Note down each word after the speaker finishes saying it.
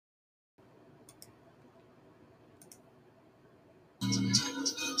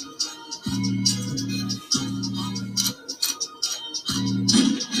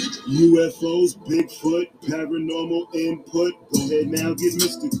UFOs, Bigfoot, paranormal input. Go ahead now, get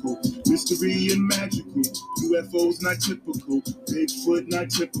mystical. Mystery and magical. UFOs not typical. Bigfoot not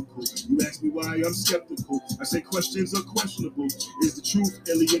typical. You ask me why I'm skeptical. I say questions are questionable. Is the truth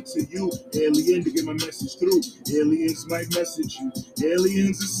alien to you? Alien to get my message through. Aliens might message you.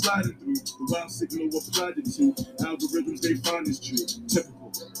 Aliens is sliding through. The wild signal applied it to. Algorithms they find is true.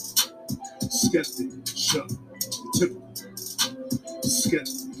 Typical. Skeptic. Show. Typical.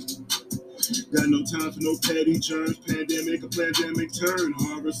 Skeptic. Got no time for no petty germs, pandemic, a pandemic turn.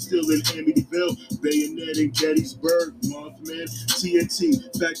 Horror still in Amityville, Bayonet in Gettysburg, Mothman, TNT,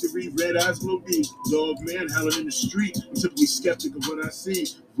 Factory, Red Eyes, Glow Beat, Dog Man howling in the street. I'm typically skeptic of what I see.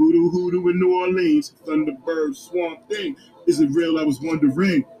 Voodoo Hoodoo in New Orleans, Thunderbird, Swamp Thing. Is it real? I was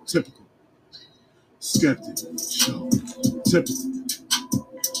wondering. Typical. Skeptic. Show. Typical.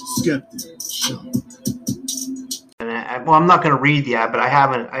 Skeptic. Show. Well, I'm not going to read the ad, but I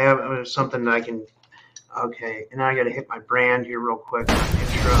have something that I can. Okay, and now I got to hit my brand here real quick.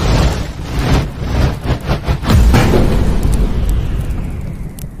 Intro.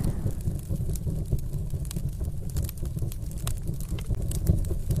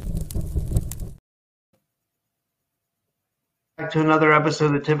 Back to another episode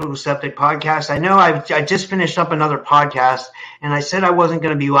of the Typical Skeptic Podcast. I know I just finished up another podcast, and I said I wasn't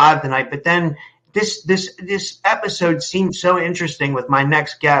going to be live tonight, but then this episode seemed so interesting with my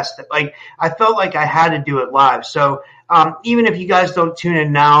next guest that I felt like I had to do it live. So even if you guys don't tune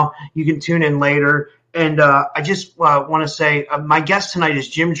in now, you can tune in later. And I just want to say my guest tonight is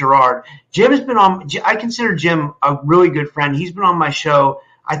Jim Gerard. Jim has been on. I consider Jim a really good friend. He's been on my show.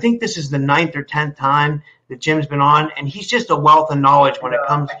 I think this is the 9th or 10th time that Jim's been on, and he's just a wealth of knowledge when it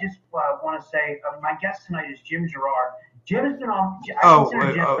comes. I just want to say my guest tonight is Jim Gerard. Jim has been on.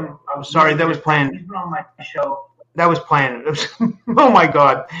 I'm sorry, that was planned. He's been on my show. That was planned. Oh my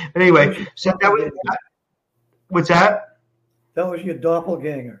God! But anyway, so that was. What's that? That was your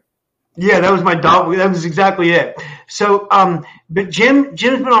doppelganger. Yeah, that was my doppelganger. That was exactly it. So, but Jim's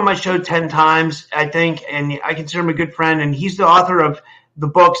been on my show 10 times, I think, and I consider him a good friend. And he's the author of the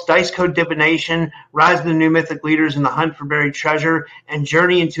books Dice Code Divination, Rise of the New Mythic Leaders and the Hunt for Buried Treasure, and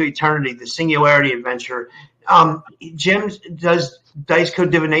Journey into Eternity, the Singularity Adventure. Jim does Dice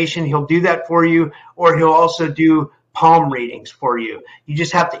Code Divination. He'll do that for you, or he'll also do palm readings for you. You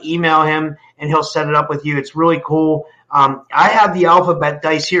just have to email him, and he'll set it up with you. It's really cool. I have the alphabet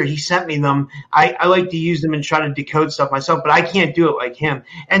dice here. He sent me them. I like to use them and try to decode stuff myself, but I can't do it like him.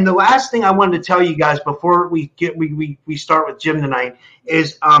 And the last thing I wanted to tell you guys before we start with Jim tonight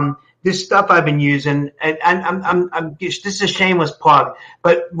is this stuff I've been using, and I'm this is a shameless plug,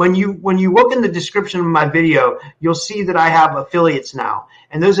 but when you look in the description of my video, you'll see that I have affiliates now,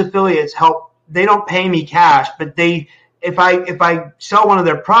 and those affiliates help. They don't pay me cash, but if I sell one of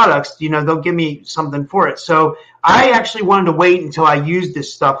their products, they'll give me something for it. So I actually wanted to wait until I used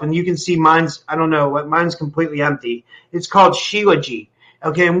this stuff, and you can see mine's completely empty. It's called Shilajit.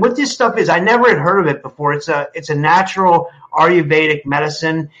 Okay, and what this stuff is, I never had heard of it before. It's a natural Ayurvedic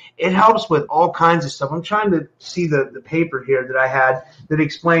medicine. It helps with all kinds of stuff. I'm trying to see the paper here that I had that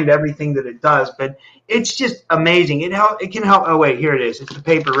explained everything that it does, but it's just amazing. It can help. Oh wait, here it is. It's the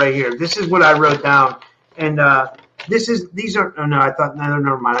paper right here. This is what I wrote down, and never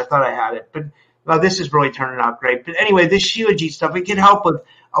mind. I thought I had it, but this is really turning out great. But anyway, this Shilajit stuff, it can help with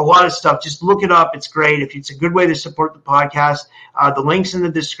a lot of stuff. Just look it up. It's great. It's a good way to support the podcast. The link's in the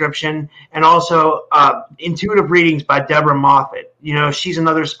description, and also Intuitive Readings by Deborah Moffat. She's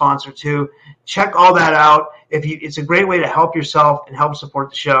another sponsor too. Check all that out. It's a great way to help yourself and help support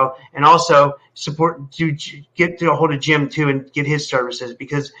the show, and also get to a hold of Jim too and get his services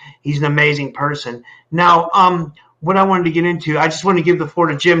because he's an amazing person. Now, what I wanted to get into, I just wanted to give the floor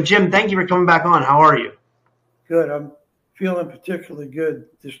to Jim. Jim, thank you for coming back on. How are you? Good. I'm feeling particularly good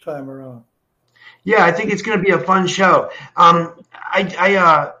this time around. Yeah, I think it's going to be a fun show. I'm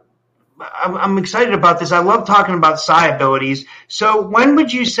excited about this. I love talking about psi abilities. So when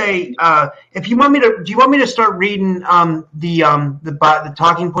would you say, do you want me to start reading the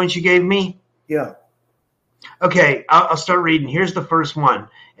talking points you gave me? Yeah. Okay, I'll start reading. Here's the first one.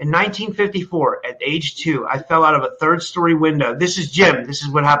 In 1954, at age 2, I fell out of a third-story window. This is Jim. This is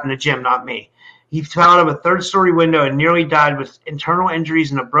what happened to Jim, not me. He fell out of a third-story window and nearly died with internal injuries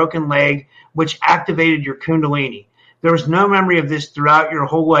and a broken leg, which activated your kundalini. There was no memory of this throughout your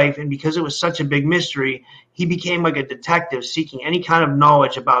whole life, and because it was such a big mystery, he became like a detective seeking any kind of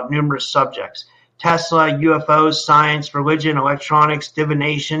knowledge about numerous subjects. Tesla, UFOs, science, religion, electronics,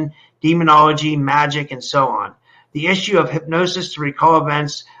 divination, demonology, magic, and so on. The issue of hypnosis to recall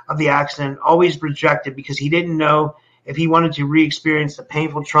events of the accident always rejected because he didn't know if he wanted to re-experience the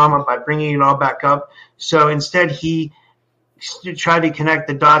painful trauma by bringing it all back up. So instead, he tried to connect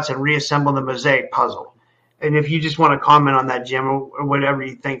the dots and reassemble the mosaic puzzle. And if you just want to comment on that, Jim, or whatever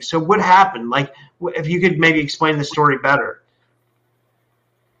you think. So what happened? Like, if you could maybe explain the story better.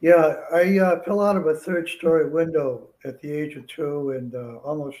 Yeah, I fell out of a third-story window at the age of 2 and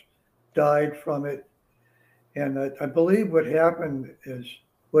almost died from it. And I believe what happened is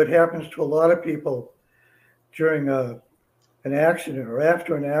what happens to a lot of people during an accident or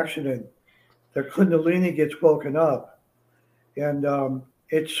after an accident. Their kundalini gets woken up, and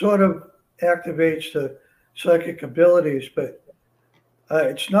it sort of activates the psychic abilities, but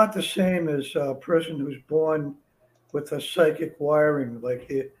it's not the same as a person who's born with a psychic wiring.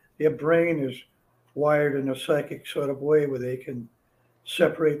 Like their brain is wired in a psychic sort of way where they can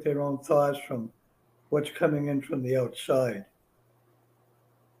separate their own thoughts from what's coming in from the outside.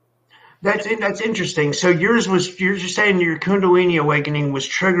 That's interesting. So you're just saying your Kundalini awakening was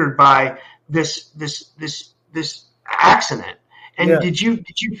triggered by this accident. And Yeah. did you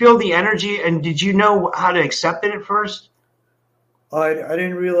feel the energy, and did you know how to accept it at first? I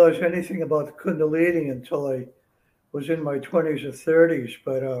didn't realize anything about the Kundalini until I was in my 20s or 30s.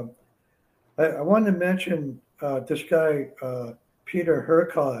 But I wanted to mention this guy, Peter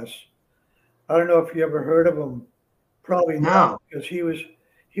Hurkos. I don't know if you ever heard of him. Probably No. not, because he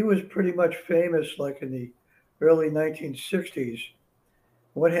was pretty much famous like in the early 1960s.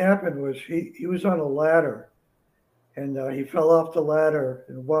 What happened was he was on a ladder, and he fell off the ladder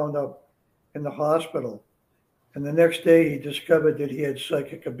and wound up in the hospital. And the next day he discovered that he had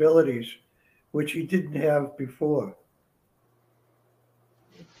psychic abilities, which he didn't have before.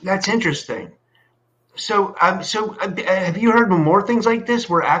 That's interesting. So have you heard of more things like this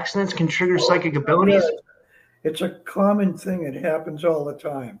where accidents can trigger psychic abilities? Yeah, it's a common thing. It happens all the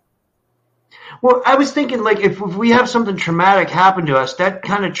time. Well, I was thinking, like, if we have something traumatic happen to us, that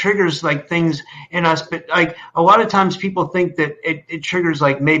kind of triggers like things in us. But like a lot of times people think that it triggers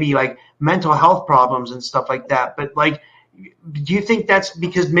like maybe like mental health problems and stuff like that. But like, do you think that's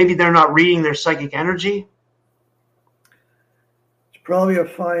because maybe they're not reading their psychic energy? It's probably a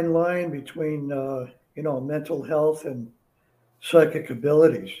fine line between mental health and psychic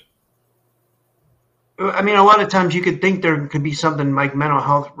abilities. I mean, a lot of times you could think there could be something like mental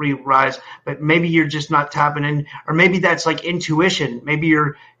health rise, but maybe you're just not tapping in, or maybe that's like intuition. Maybe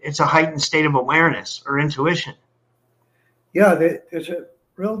it's a heightened state of awareness or intuition. Yeah, there's a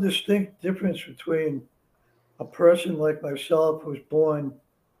real distinct difference between a person like myself who's born,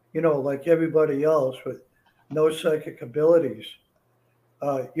 like everybody else with no psychic abilities.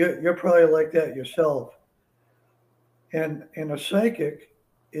 You're probably like that yourself. And a psychic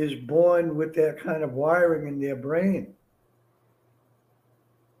is born with that kind of wiring in their brain.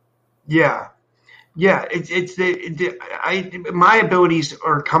 Yeah. Yeah, my abilities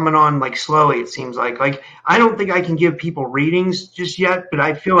are coming on like slowly. It seems like I don't think I can give people readings just yet, but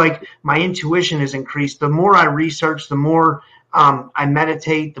I feel like my intuition has increased. The more I research, the more I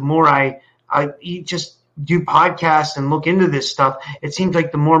meditate, the more I just do podcasts and look into this stuff. It seems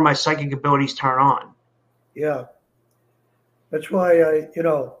like the more my psychic abilities turn on. Yeah, that's why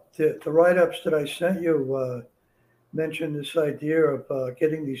the write-ups that I sent you mentioned this idea of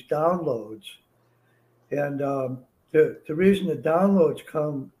getting these downloads. And the reason the downloads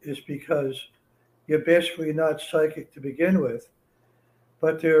come is because you're basically not psychic to begin with,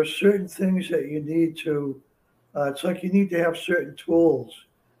 but there are certain things that you need to, it's like you need to have certain tools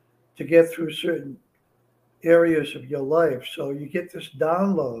to get through certain areas of your life. So you get this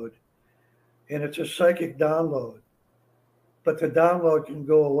download, and it's a psychic download, but the download can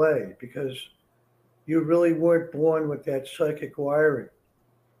go away because you really weren't born with that psychic wiring.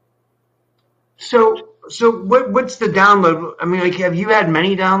 So what's the download? I mean, like, have you had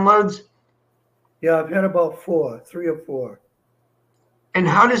many downloads? Yeah, I've had about 3 or 4. And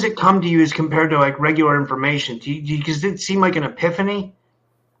how does it come to you as compared to like regular information? Does it seem like an epiphany?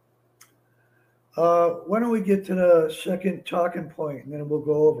 Why don't we get to the second talking point and then we'll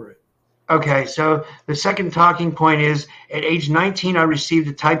go over it. Okay, so the second talking point is, at age 19, I received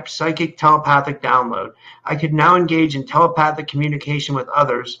a type psychic telepathic download. I could now engage in telepathic communication with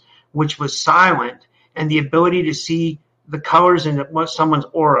others, which was silent, and the ability to see the colors in someone's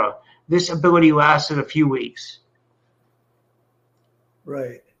aura. This ability lasted a few weeks.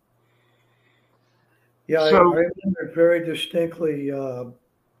 Right. Yeah, So, I remember very distinctly. I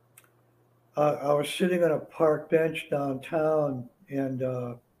was sitting on a park bench downtown, and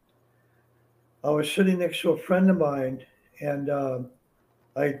I was sitting next to a friend of mine, and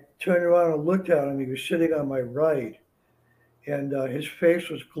I turned around and looked at him. He was sitting on my right, and his face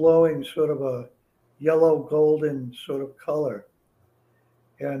was glowing sort of a yellow golden sort of color.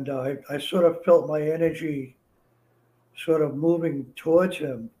 And I sort of felt my energy sort of moving towards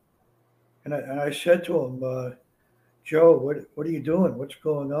him. And I said to him, Joe, what are you doing? What's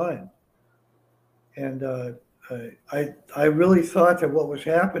going on? And I really thought that what was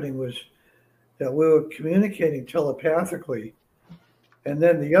happening was that we were communicating telepathically. And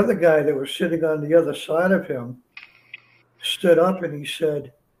then the other guy that was sitting on the other side of him stood up and he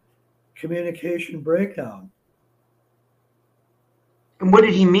said, communication breakdown. And what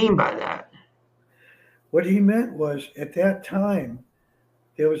did he mean by that? What he meant was at that time,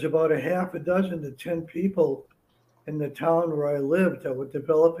 there was about a half a dozen to 10 people in the town where I lived that were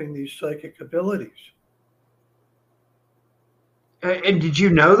developing these psychic abilities. And did you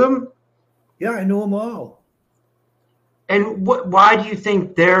know them? Yeah, I knew them all. And why do you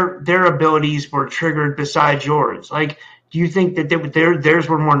think their abilities were triggered besides yours? Like, do you think that theirs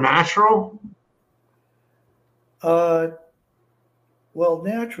were more natural? Well,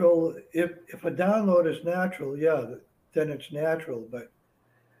 natural, if a download is natural, yeah, then it's natural. But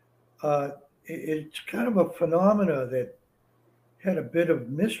it's kind of a phenomena that had a bit of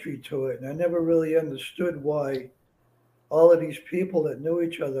mystery to it. And I never really understood why all of these people that knew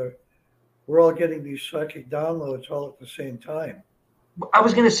each other were all getting these psychic downloads all at the same time. I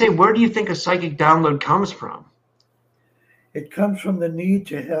was going to say, where do you think a psychic download comes from? It comes from the need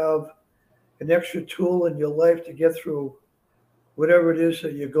to have an extra tool in your life to get through whatever it is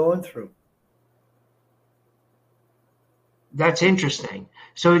that you're going through. That's interesting.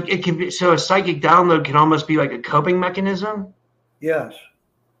 So it can be, so a psychic download can almost be like a coping mechanism? Yes.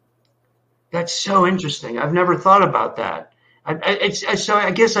 That's so interesting. I've never thought about that. So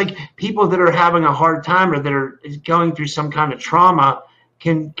I guess like people that are having a hard time or that are going through some kind of trauma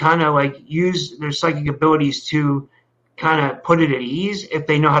can kind of like use their psychic abilities to kind of put it at ease if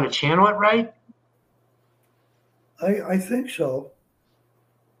they know how to channel it right. I think so.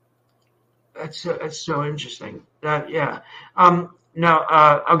 That's so interesting. Yeah. Now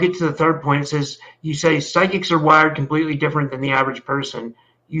I'll get to the third point. It says you say psychics are wired completely different than the average person.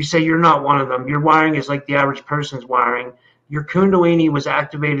 You say you're not one of them. Your wiring is like the average person's wiring. Your Kundalini was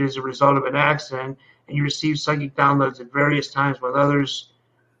activated as a result of an accident, and you received psychic downloads at various times while others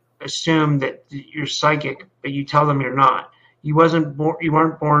assume that you're psychic, but you tell them you're not. You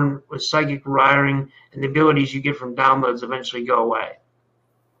weren't born with psychic wiring, and the abilities you get from downloads eventually go away.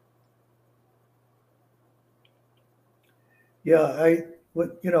 Yeah,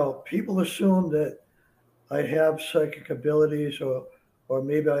 people assume that I have psychic abilities or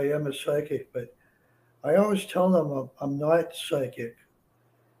maybe I am a psychic, but I always tell them I'm not psychic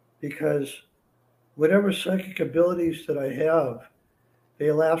because whatever psychic abilities that I have,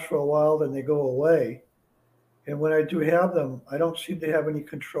 they last for a while, then they go away. And when I do have them, I don't seem to have any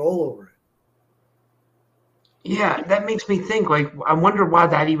control over it. Yeah, that makes me think, like, I wonder why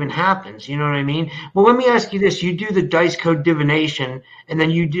that even happens. You know what I mean? Well, let me ask you this. You do the dice code divination, and then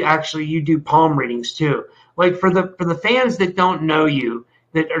you do palm readings too. Like for the fans that don't know you,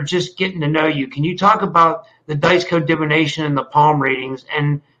 that are just getting to know you, can you talk about the dice code divination and the palm readings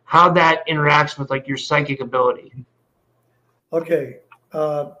and how that interacts with like your psychic ability? Okay.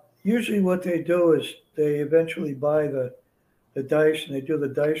 Usually what they do is they eventually buy the dice and they do the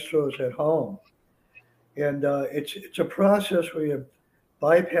dice throws at home. And it's a process where you're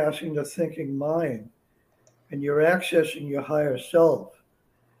bypassing the thinking mind and you're accessing your higher self.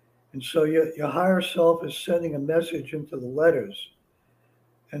 And so your higher self is sending a message into the letters.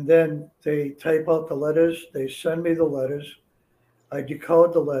 And then they type out the letters, they send me the letters, I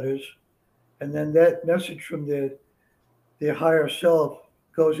decode the letters, and then that message from their higher self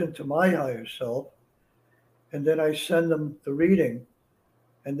goes into my higher self. And then I send them the reading.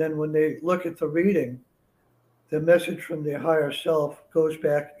 And then when they look at the reading, the message from the higher self goes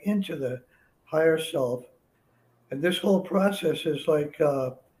back into the higher self. And this whole process is like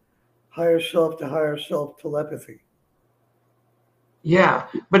higher self to higher self telepathy. Yeah,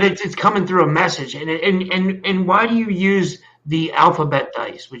 but it's coming through a message. And why do you use the alphabet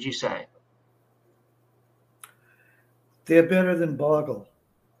dice, would you say? They're better than Boggle.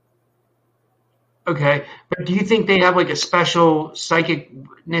 Okay, but do you think they have like a special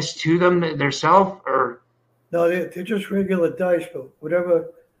psychicness to them themselves, or? No, they're just regular dice, but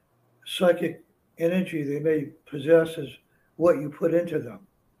whatever psychic energy they may possess is what you put into them.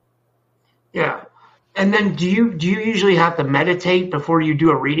 Yeah. And then do you usually have to meditate before you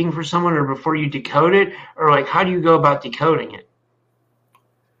do a reading for someone or before you decode it? Or like how do you go about decoding it?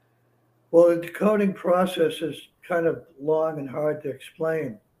 Well, the decoding process is kind of long and hard to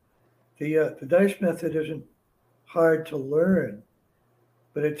explain. The dice method isn't hard to learn.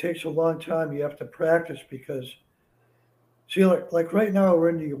 but it takes a long time. You have to practice because, see, like right now we're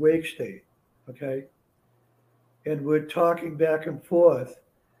in the awake state, okay? And we're talking back and forth.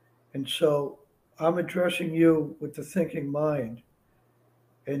 And so I'm addressing you with the thinking mind,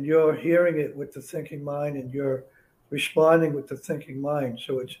 and you're hearing it with the thinking mind, and you're responding with the thinking mind.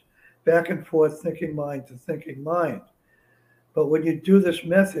 So it's back and forth, thinking mind to thinking mind. But when you do this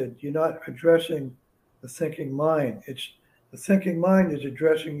method, you're not addressing the thinking mind. It's the thinking mind is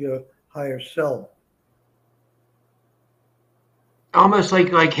addressing your higher self. Almost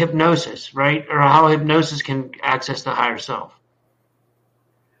like hypnosis, right? Or how hypnosis can access the higher self.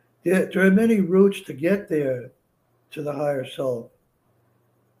 There are many routes to get there to the higher self,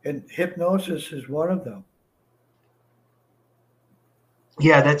 and hypnosis is one of them.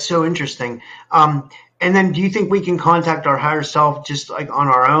 Yeah, that's so interesting. And then do you think we can contact our higher self just like on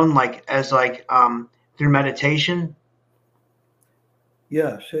our own, like as through meditation?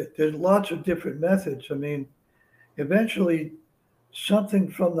 Yes, there's lots of different methods. I mean, eventually something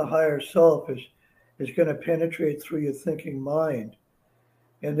from the higher self is going to penetrate through your thinking mind.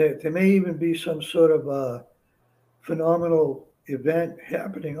 And there may even be some sort of a phenomenal event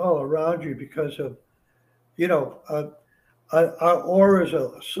happening all around you because of, our aura is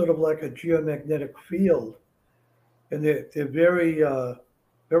a sort of like a geomagnetic field, and they're very,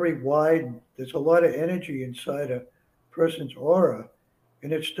 very wide. There's a lot of energy inside a person's aura,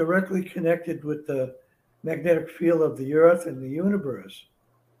 and it's directly connected with the magnetic field of the earth and the universe.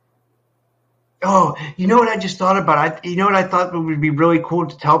 Oh, you know what I just thought about? You know what I thought would be really cool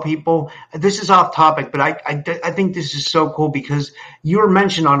to tell people? This is off topic, but I think this is so cool because you were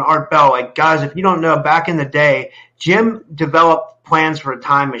mentioned on Art Bell. Like, guys, if you don't know, back in the day, Jim developed plans for a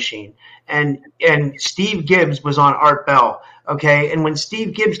time machine, and Steve Gibbs was on Art Bell. Okay, and when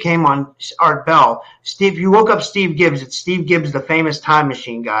Steve Gibbs came on Art Bell, if you look up Steve Gibbs, it's Steve Gibbs, the famous time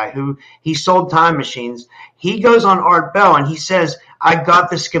machine guy who he sold time machines. He goes on Art Bell and he says, I got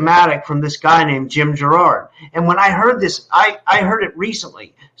the schematic from this guy named Jim Gerard. And when I heard this, I heard it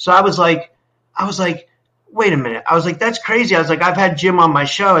recently. So I was like, wait a minute. I was like, that's crazy. I was like, I've had Jim on my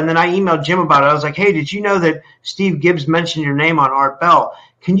show. And then I emailed Jim about it. I was like, hey, did you know that Steve Gibbs mentioned your name on Art Bell?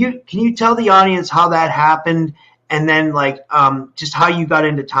 Can you tell the audience how that happened? And then just how you got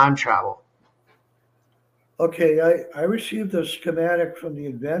into time travel? Okay, I received a schematic from the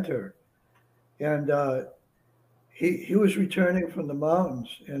inventor, and he was returning from the mountains,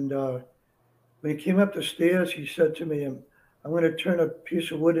 and when he came up the stairs, he said to me, I'm going to turn a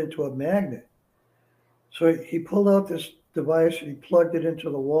piece of wood into a magnet. So he pulled out this device and he plugged it into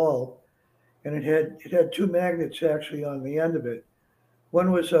the wall, and it had two magnets actually on the end of it.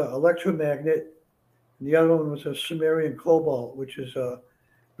 One was an electromagnet, and the other one was a Sumerian cobalt, which is a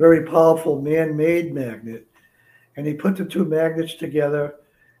very powerful man-made magnet. And he put the two magnets together,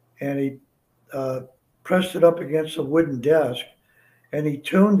 and he pressed it up against a wooden desk, and he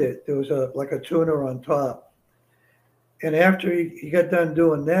tuned it. There was like a tuner on top. And after he got done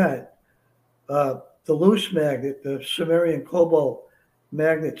doing that, the loose magnet, the Sumerian cobalt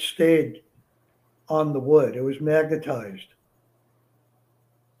magnet, stayed on the wood. It was magnetized.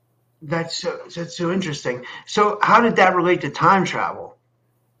 That's so interesting. So how did that relate to time travel?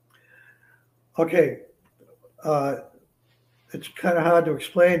 Okay. It's kind of hard to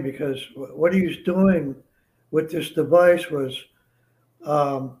explain because what he was doing with this device was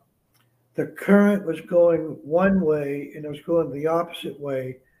the current was going one way and it was going the opposite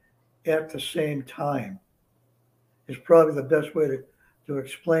way at the same time. Is probably the best way to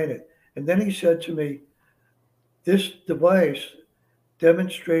explain it. And then he said to me, this device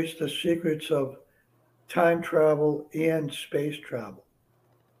demonstrates the secrets of time travel and space travel.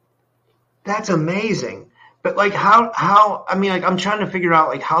 That's amazing. But how I mean, I'm trying to figure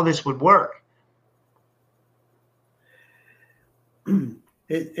out how this would work.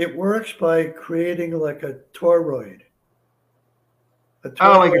 It works by creating like a toroid. Like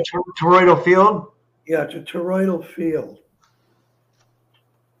a toroidal field? Yeah, it's a toroidal field.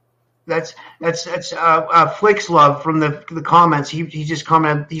 That's Flicks Love from the comments. He just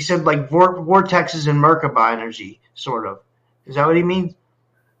commented. He said vortexes and Merkaba energy, sort of. Is that what he means?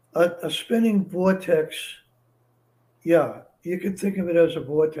 A spinning vortex. Yeah, you can think of it as a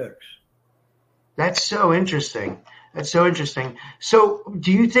vortex. That's so interesting. So,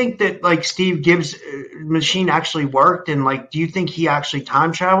 do you think that Steve Gibbs' machine actually worked, and do you think he actually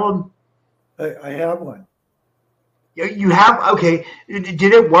time traveled? I have one. You have? Okay. Did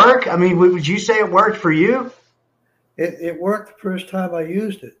it work? I mean, would you say it worked for you? It worked the first time I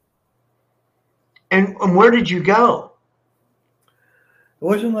used it. And where did you go? It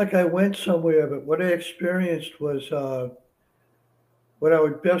wasn't like I went somewhere, but what I experienced was what I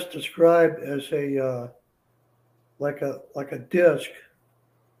would best describe as like a disc,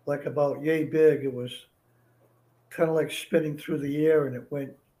 like about yay big. It was kind of like spinning through the air, and it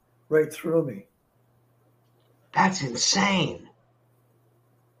went right through me. That's insane.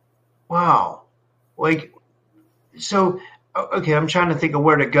 Wow. Like, so, okay, I'm trying to think of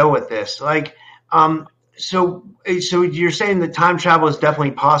where to go with this. Like, so you're saying that time travel is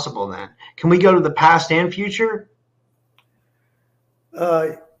definitely possible then? Can we go to the past and future?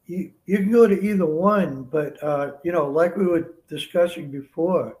 You can go to either one, but like we were discussing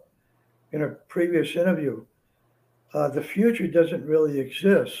before in a previous interview, the future doesn't really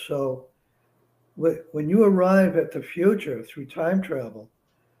exist. So when you arrive at the future through time travel,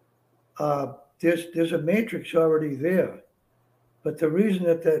 there's a matrix already there. But the reason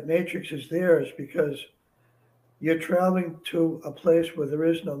that matrix is there is because you're traveling to a place where there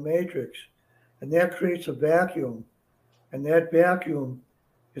is no matrix, and that creates a vacuum, and that vacuum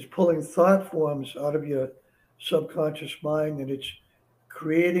is pulling thought forms out of your subconscious mind, and it's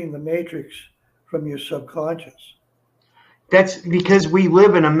creating the matrix from your subconscious. That's because we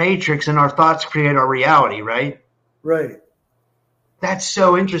live in a matrix and our thoughts create our reality, right? Right. That's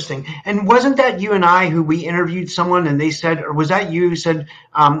so interesting. And wasn't that you and I who we interviewed someone and they said, or was that you who said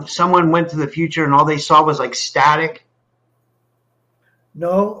someone went to the future and all they saw was like static?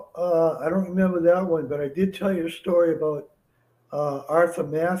 No, I don't remember that one, but I did tell you a story about Arthur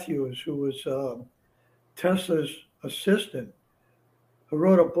Matthews, who was Tesla's assistant, who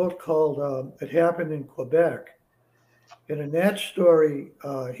wrote a book called It Happened in Quebec. And in that story,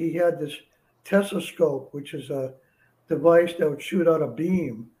 he had this Teslescope, which is a device that would shoot out a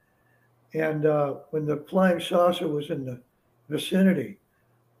beam. And when the flying saucer was in the vicinity,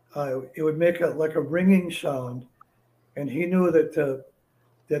 it would make like a ringing sound. And he knew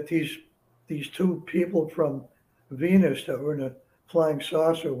that these two people from Venus that were in a flying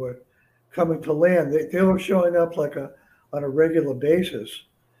saucer were coming to land. They were showing up on a regular basis.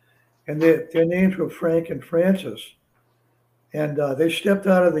 And their names were Frank and Francis. And they stepped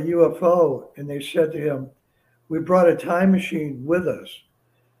out of the UFO and they said to him, "We brought a time machine with us."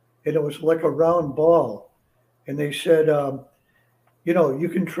 And it was like a round ball. And they said, you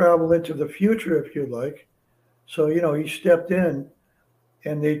can travel into the future if you like. So, he stepped in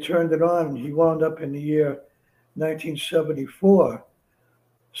and they turned it on and he wound up in the year 1974.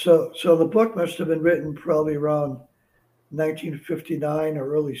 So the book must have been written probably around 1959 or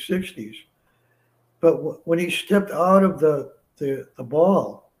early 60s. But when he stepped out of the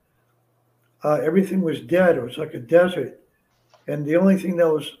ball, everything was dead. It was like a desert. And the only thing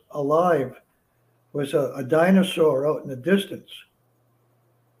that was alive was a dinosaur out in the distance.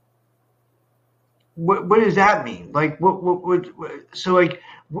 What does that mean? Like, so like,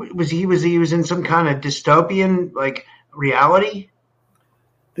 was he in some kind of dystopian like reality?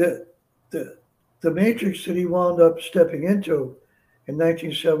 The matrix that he wound up stepping into in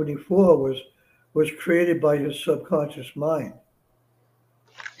 1974 was created by his subconscious mind.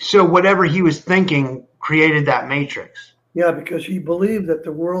 So whatever he was thinking created that matrix. Yeah, because he believed that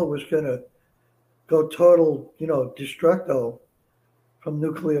the world was going to go total, destructo from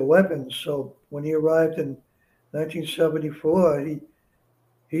nuclear weapons. So when he arrived in 1974,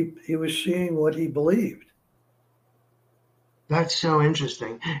 he was seeing what he believed. That's so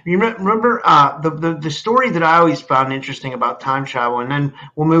interesting. You remember the story that I always found interesting about time travel, and then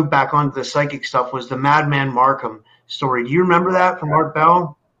we'll move back onto the psychic stuff, was the Madman Markham story. Do you remember that from Art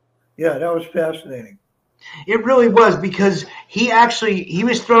Bell? Yeah, that was fascinating. It really was, because he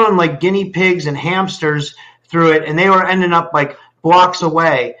was throwing like guinea pigs and hamsters through it, and they were ending up like blocks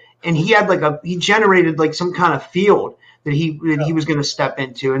away. And he had he generated like some kind of field that he was going to step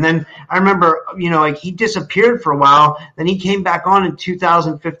into. And then I remember, he disappeared for a while. Then he came back on in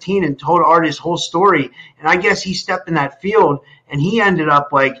 2015 and told Art his whole story. And I guess he stepped in that field and he ended up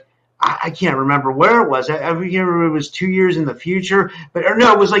I can't remember where it was. I remember it was 2 years in the future,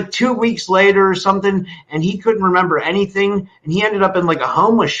 it was like 2 weeks later or something. And he couldn't remember anything. And he ended up in like a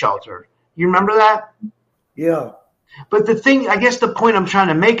homeless shelter. You remember that? Yeah. But the point I'm trying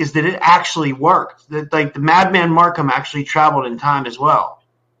to make is that it actually worked. That the Madman Markham actually traveled in time as well.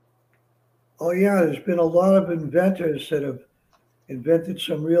 Oh yeah, there's been a lot of inventors that have invented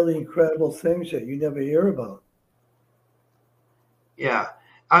some really incredible things that you never hear about. Yeah.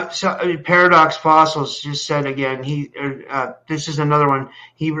 Paradox Fossils just said again, this is another one.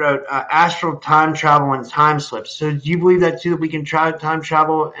 He wrote astral time travel and time slips. So do you believe that too, that we can time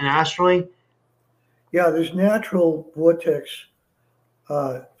travel and astrally? Yeah, there's natural vortex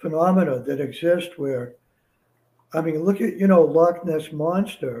phenomena that exist where, look at, Loch Ness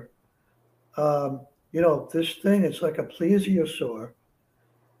Monster. This thing, it's like a plesiosaur,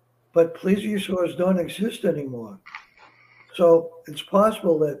 but plesiosaurs don't exist anymore. So it's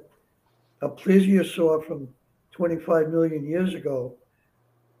possible that a plesiosaur from 25 million years ago,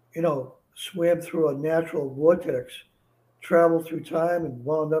 swam through a natural vortex, traveled through time, and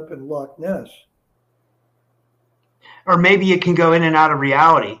wound up in Loch Ness. Or maybe it can go in and out of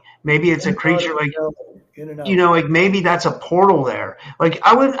reality. Maybe it's a creature like, like maybe that's a portal there. Like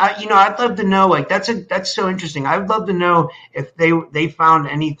I'd love to know, like that's so interesting. I'd love to know if they found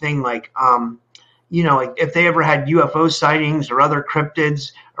anything like, like if they ever had UFO sightings or other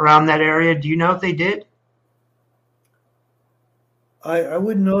cryptids around that area. Do you know if they did? I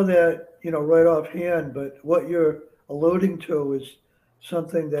wouldn't know that, right offhand, but what you're alluding to is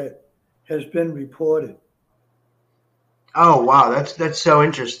something that has been reported. Oh, wow. That's so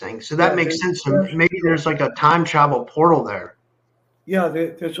interesting. So that makes sense. So maybe there's like a time travel portal there. Yeah,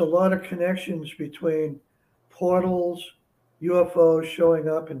 there's a lot of connections between portals, UFOs showing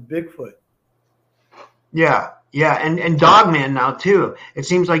up, and Bigfoot. Yeah. Yeah. And Dogman now too. It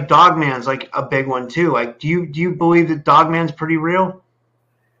seems like Dogman's like a big one too. Like, do you believe that Dogman's pretty real?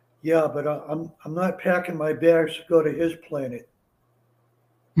 Yeah, but I'm not packing my bags to go to his planet.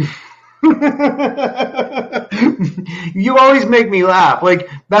 You always make me laugh. Like,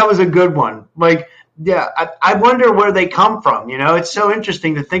 that was a good one. Like, yeah, I wonder where they come from. It's so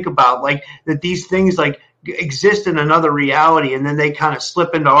interesting to think about, like, that these things like exist in another reality, and then they kind of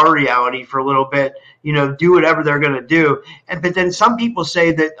slip into our reality for a little bit, do whatever they're going to do. But then some people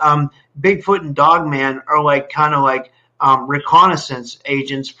say that Bigfoot and Dogman are like kind of like reconnaissance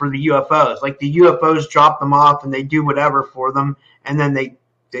agents for the UFOs. Like the UFOs drop them off and they do whatever for them, and then they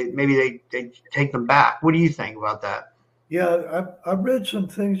take them back. What do you think about that? Yeah, I've read some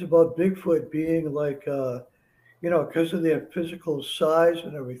things about Bigfoot being like, because of their physical size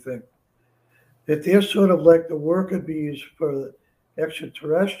and everything, that they're sort of like the worker bees for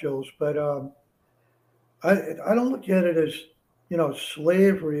extraterrestrials. But I don't look at it as,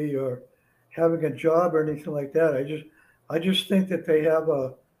 slavery or having a job or anything like that. I just think that they have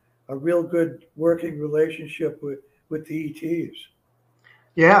a real good working relationship with the ETs.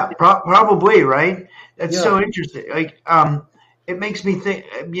 Yeah, probably, right? That's so interesting. Like, it makes me think.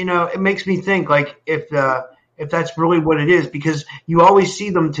 It makes me think like if that's really what it is, because you always see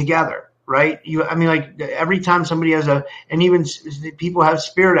them together, right? Like every time somebody has and even people have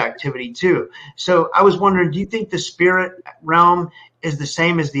spirit activity too. So I was wondering, do you think the spirit realm is the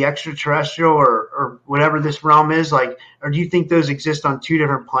same as the extraterrestrial or whatever this realm is, like, or do you think those exist on two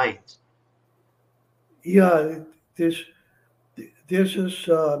different planes? Yeah, there's this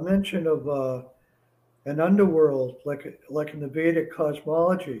mention of an underworld, like in the Vedic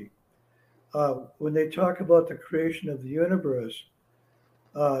cosmology. When they talk about the creation of the universe,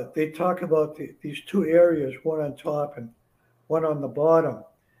 they talk about these two areas, one on top and one on the bottom.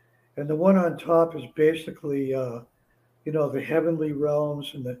 And the one on top is basically, the heavenly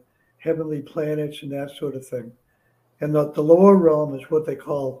realms and the heavenly planets and that sort of thing. And the lower realm is what they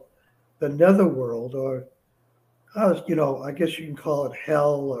call the netherworld, or I guess you can call it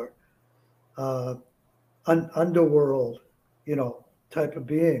hell or underworld, type of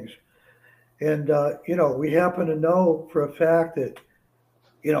beings. And, we happen to know for a fact that,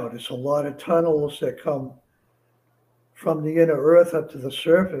 there's a lot of tunnels that come from the inner earth up to the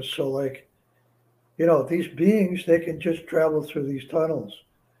surface. So like, these beings, they can just travel through these tunnels.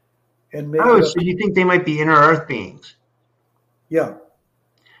 And so you think they might be inner earth beings? Yeah.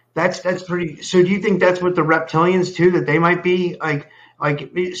 That's pretty. So do you think that's what the reptilians too? That they might be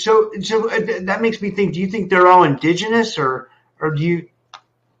so that makes me think. Do you think they're all indigenous, or do you?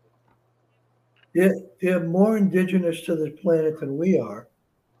 They're more indigenous to this planet than we are.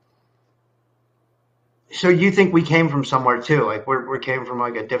 So you think we came from somewhere too? Like we came from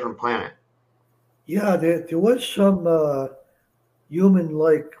like a different planet? Yeah, there was some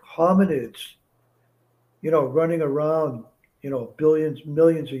human-like hominids, running around, billions,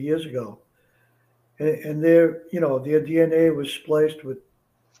 millions of years ago. And their DNA was spliced with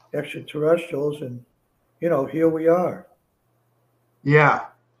extraterrestrials, and, here we are. Yeah.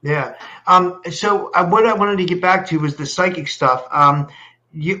 Yeah. So what I wanted to get back to was the psychic stuff.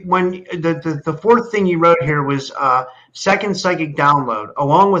 When the fourth thing you wrote here was second psychic download.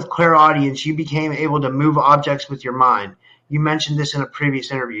 Along with clairaudience, you became able to move objects with your mind. You mentioned this in a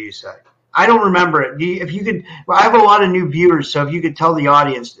previous interview, you said. I don't remember it. If you could, well, I have a lot of new viewers, so if you could tell the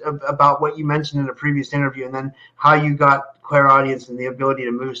audience about what you mentioned in a previous interview and then how you got clairaudience and the ability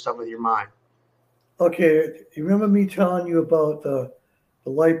to move stuff with your mind. Okay, you remember me telling you about the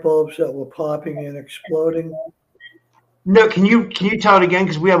light bulbs that were popping and exploding? No, can you tell it again,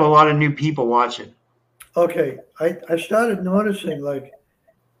 because we have a lot of new people watching. Okay, I started noticing, like,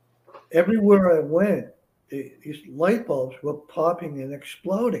 everywhere I went, these light bulbs were popping and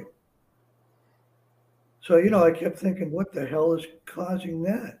exploding. So, I kept thinking, what the hell is causing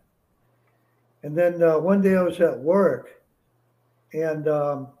that? And then one day I was at work and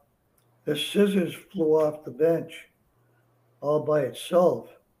the scissors flew off the bench all by itself.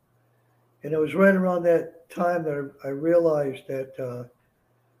 And it was right around that time that I realized that,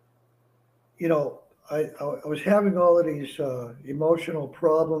 I was having all of these emotional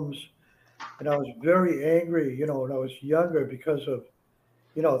problems, and I was very angry, when I was younger because of,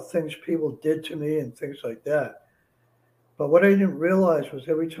 things people did to me and things like that. But what I didn't realize was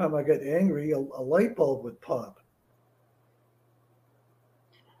every time I got angry, a light bulb would pop.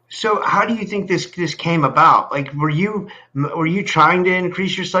 So how do you think this came about? Like, were you trying to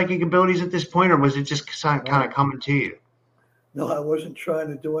increase your psychic abilities at this point, or was it just kind of coming to you? No, I wasn't trying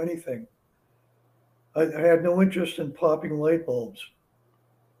to do anything. I had no interest in popping light bulbs.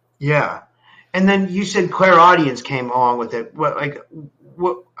 Yeah. And then you said clairaudience came along with it.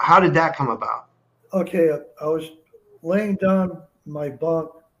 How did that come about? Okay, I was laying down in my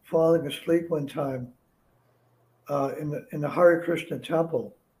bunk, falling asleep one time in the Hare Krishna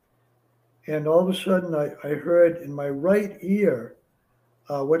temple. And all of a sudden I heard in my right ear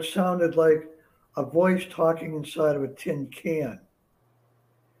what sounded like a voice talking inside of a tin can.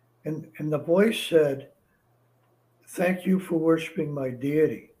 And the voice said, "Thank you for worshiping my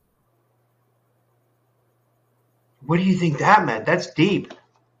deity." What do you think that meant? That's deep.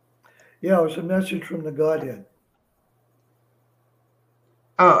 Yeah, it was a message from the Godhead.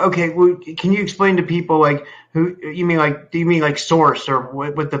 Oh, okay. Well, can you explain to people who you mean? Do you mean like source or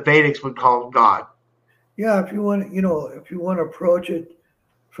what the Vedics would call God? Yeah, if you want, if you want to approach it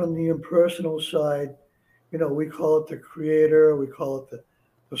from the impersonal side, we call it the creator, we call it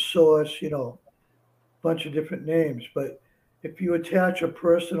the source, a bunch of different names. But if you attach a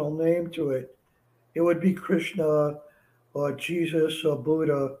personal name to it, it would be Krishna or Jesus or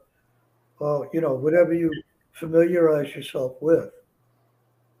Buddha or, whatever you familiarize yourself with.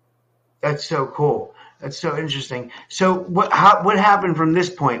 That's so cool. That's so interesting. So what happened from this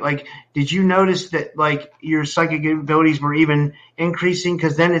point? Like, did you notice that your psychic abilities were even increasing?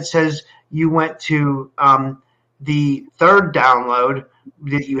 Because then it says you went to the third download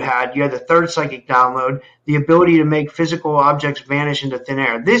that you had. You had the third psychic download, the ability to make physical objects vanish into thin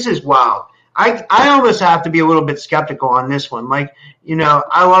air. This is wild. I almost have to be a little bit skeptical on this one. I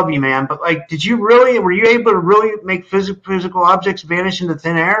love you, man, but were you able to really make physical objects vanish into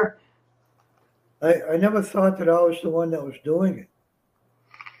thin air? I never thought that I was the one that was doing it.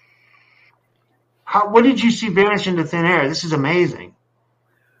 What did you see vanish into thin air? This is amazing.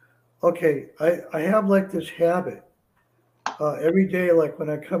 Okay, I have this habit. Every day, when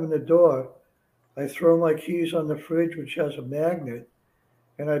I come in the door, I throw my keys on the fridge, which has a magnet,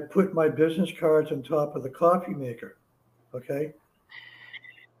 and I put my business cards on top of the coffee maker. Okay?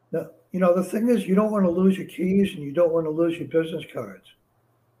 Now, the thing is, you don't want to lose your keys and you don't want to lose your business cards.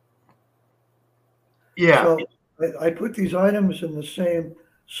 Yeah. So I put these items in the same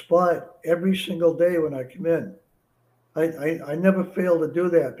spot every single day when I come in. I never fail to do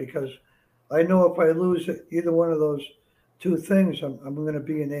that because I know if I lose either one of those two things, I'm going to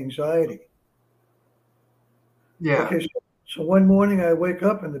be in anxiety. Yeah. Okay, so one morning I wake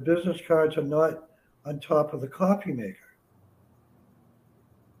up and the business cards are not on top of the coffee maker.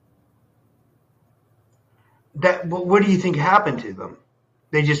 What do you think happened to them?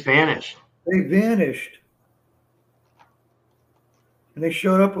 They just vanished. They vanished. And they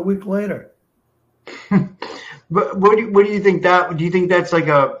showed up a week later. But what do you think do you think that's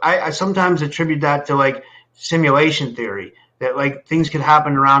I sometimes attribute that to simulation theory, that things could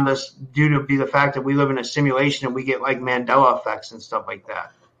happen around us due to the fact that we live in a simulation and we get Mandela effects and stuff like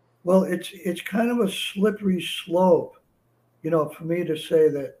that. Well, it's kind of a slippery slope, for me to say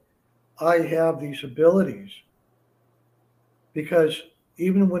that I have these abilities, because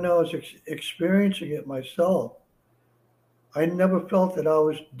even when I was experiencing it myself, I never felt that I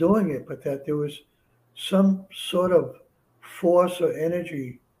was doing it, but that there was some sort of force or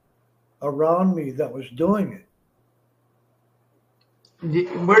energy around me that was doing it.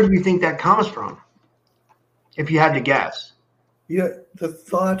 Where do you think that comes from, if you had to guess? Yeah, the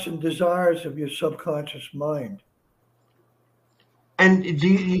thoughts and desires of your subconscious mind. And do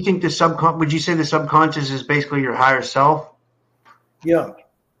you think would you say the subconscious is basically your higher self? Yeah.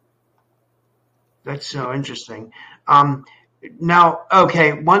 That's so interesting. Now,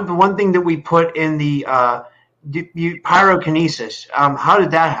 okay, one thing that we put in the pyrokinesis, how did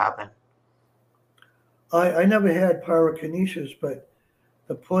that happen? I never had pyrokinesis, but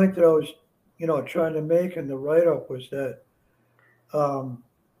the point that I was, trying to make in the write-up was that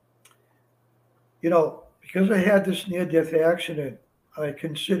Because I had this near-death accident, I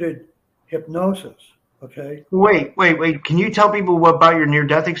considered hypnosis. Okay, Wait. Can you tell people about your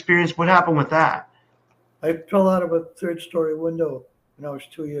near-death experience? What happened with that? I fell out of a third-story window when I was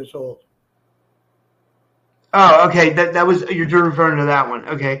 2 years old. Oh, okay. That was you're referring to that one.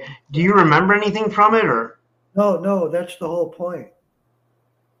 Okay. Do you remember anything from it, or? No, that's the whole point.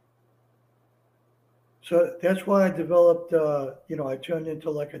 So that's why I developed. I turned into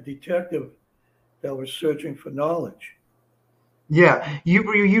like a detective that was searching for knowledge. Yeah,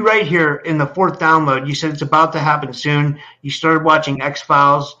 you right here in the fourth download. You said it's about to happen soon. You started watching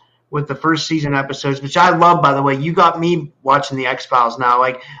X-Files with the first season episodes, which I love, by the way. You got me watching the X-Files now.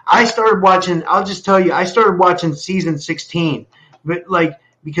 Like I started watching. I'll just tell you, I started watching season 16, but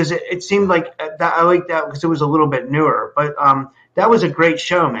because it seemed like that I liked that because it was a little bit newer. But that was a great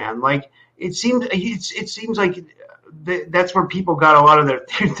show, man. Like it seems like that's where people got a lot of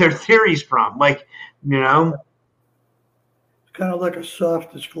their theories from. Like you know. Kind of like a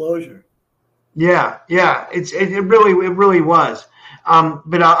soft disclosure. Yeah. It really was.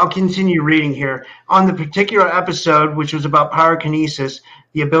 But I'll continue reading here. On the particular episode, which was about pyrokinesis,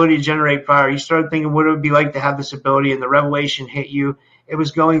 the ability to generate fire, you started thinking what it would be like to have this ability, and the revelation hit you. It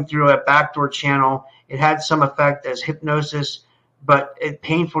was going through a backdoor channel. It had some effect as hypnosis, but a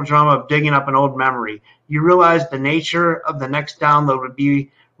painful drama of digging up an old memory. You realized the nature of the next download would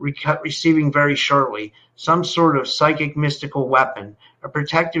be receiving very shortly, some sort of psychic mystical weapon, a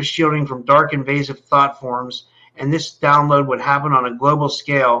protective shielding from dark invasive thought forms, and this download would happen on a global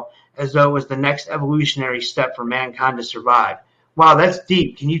scale as though it was the next evolutionary step for mankind to survive. Wow, that's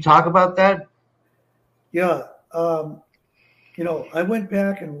deep. Can you talk about that? Yeah. I went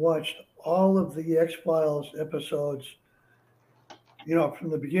back and watched all of the X-Files episodes, from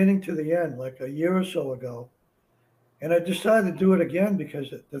the beginning to the end, like a year or so ago. And I decided to do it again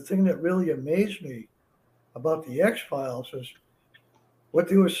because the thing that really amazed me about the X-Files is what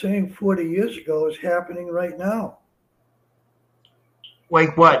they were saying 40 years ago is happening right now.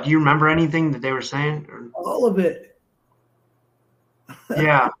 Like what? Do you remember anything that they were saying? All of it.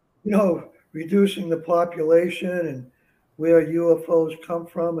 Yeah. Reducing the population and where UFOs come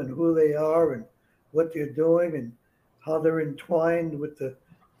from and who they are and what they're doing and how they're entwined with the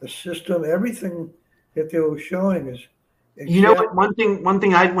system. Everything that they were showing is. You know what? One thing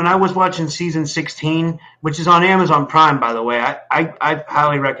when I was watching season 16, which is on Amazon Prime, by the way, I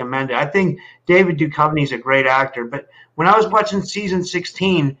highly recommend it. I think David Duchovny is a great actor, but when I was watching season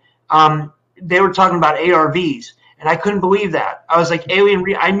 16, they were talking about ARVs, and I couldn't believe that. I was like,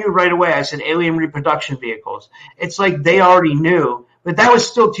 I knew right away. I said alien reproduction vehicles. It's like they already knew, but that was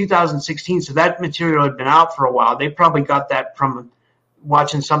still 2016, so that material had been out for a while. They probably got that from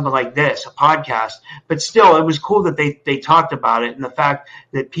watching something like this, a podcast, but still it was cool that they talked about it and the fact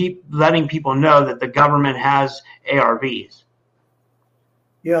that letting people know that the government has ARVs.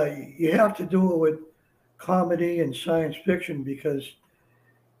 Yeah, you have to do it with comedy and science fiction because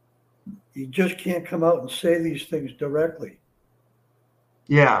you just can't come out and say these things directly.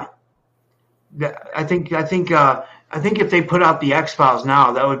 Yeah. I think if they put out the X-Files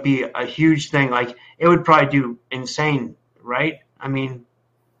now, that would be a huge thing. Like it would probably do insane, right? I mean,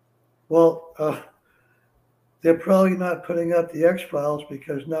 well, they're probably not putting out the X-Files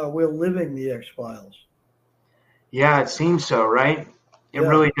because now we're living the X-Files. Yeah, it seems so, right? It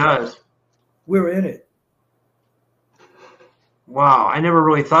really does. We're in it. Wow, I never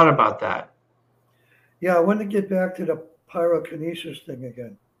really thought about that. Yeah, I want to get back to the pyrokinesis thing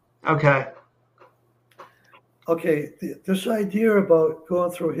again. Okay. Okay, this idea about going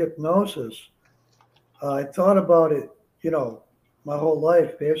through hypnosis, I thought about it, my whole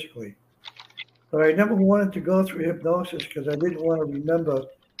life, basically. But I never wanted to go through hypnosis because I didn't want to remember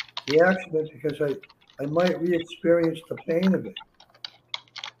the accident because I might re-experience the pain of it.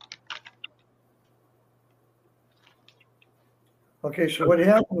 Okay, so what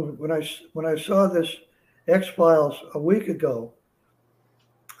happened when I saw this X-Files a week ago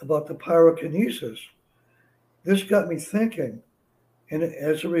about the pyrokinesis, this got me thinking. And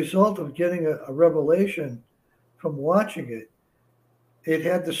as a result of getting a revelation from watching it, it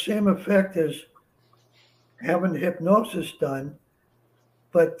had the same effect as having hypnosis done,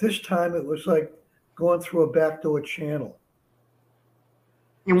 but this time it was like going through a backdoor channel.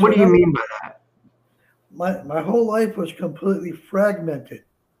 And what do you mean by that? My whole life was completely fragmented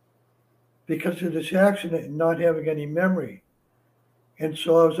because of this accident and not having any memory. And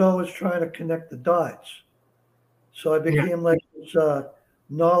so I was always trying to connect the dots. So I became like this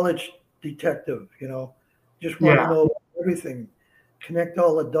knowledge detective, just want to know everything, connect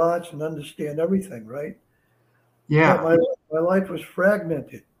all the dots and understand everything, right? Yeah. But my life was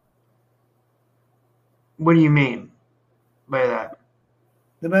fragmented. What do you mean by that?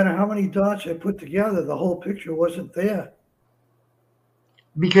 No matter how many dots I put together, the whole picture wasn't there.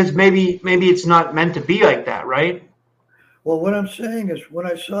 Because maybe it's not meant to be like that, right? Well, what I'm saying is when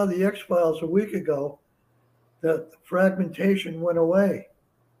I saw the X-Files a week ago, the fragmentation went away.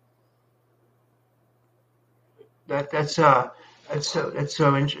 It's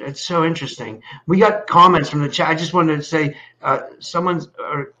so interesting. We got comments from the chat. I just wanted to say someone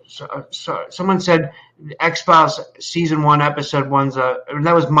said X-Files season 1 episode 1's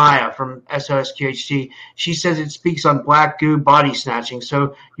that was Maya from SOSQHT. She says it speaks on black goo body snatching.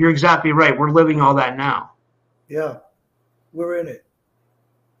 So you're exactly right. We're living all that now. Yeah, we're in it.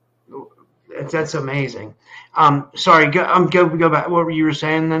 That's amazing. Sorry, go back. What were you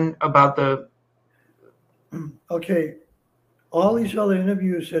saying then about the? Okay, all these other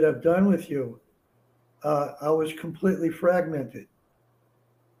interviews that I've done with you, I was completely fragmented.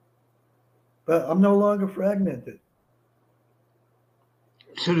 But I'm no longer fragmented.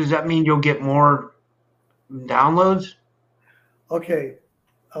 So does that mean you'll get more downloads? Okay,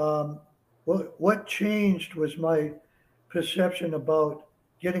 what changed was my perception about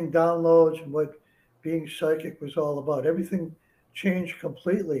getting downloads and what being psychic was all about. Everything changed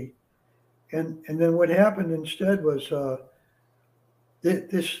completely. And then what happened instead was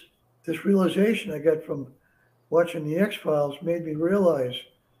this realization I got from watching the X-Files made me realize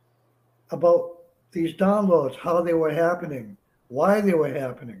about these downloads, how they were happening, why they were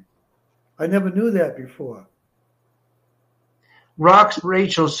happening. I never knew that before. Rox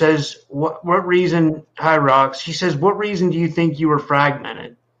Rachel says, what reason, hi Rox, she says, what reason do you think you were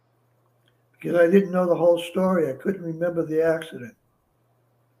fragmented? Because I didn't know the whole story. I couldn't remember the accident.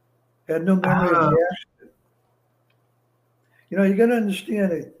 I had no memory of the accident. You know, you got to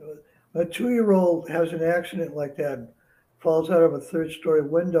understand it. A 2-year-old has an accident like that and falls out of a 3rd-story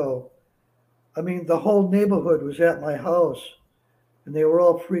window. I mean, the whole neighborhood was at my house, and they were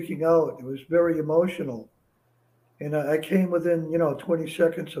all freaking out. It was very emotional. And I came within, 20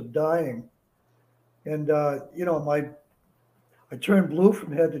 seconds of dying. And, I turned blue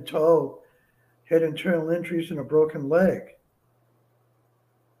from head to toe, had internal injuries and a broken leg.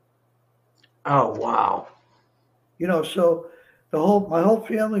 Oh, wow. So my whole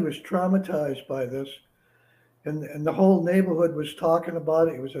family was traumatized by this, and the whole neighborhood was talking about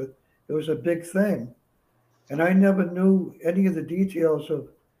it. It was a big thing. And I never knew any of the details of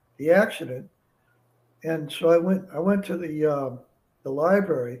the accident. And so I went to the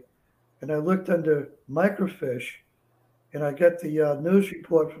library, and I looked under microfiche, and I got the news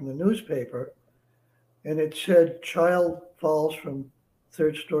report from the newspaper, and it said child falls from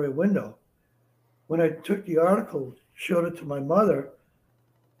 3rd-story window. When I took the article, showed it to my mother,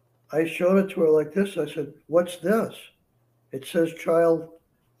 I showed it to her like this. I said, "What's this?" It says child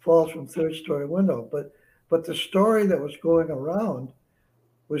falls from 3rd-story window. But the story that was going around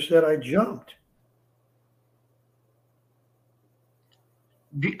was that I jumped.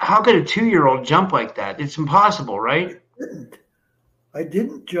 How could a 2-year-old jump like that? It's impossible, right? I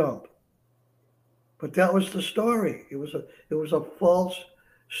didn't jump. But that was the story. It was a false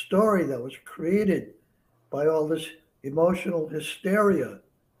story that was created by all this emotional hysteria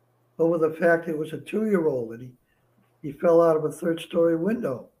over the fact it was a 2-year-old and he fell out of a 3rd-story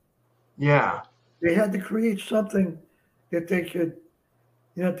window. Yeah. They had to create something that they could,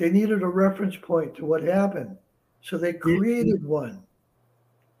 they needed a reference point to what happened. So they created one.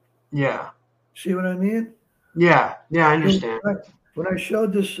 Yeah. See what I mean? Yeah, I understand. When I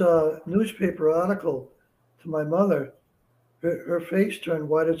showed this newspaper article to my mother, her face turned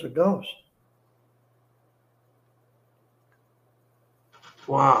white as a ghost.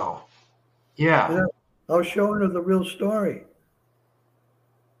 Wow. Yeah. I was showing her the real story.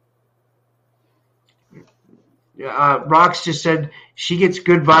 Yeah. Rox just said she gets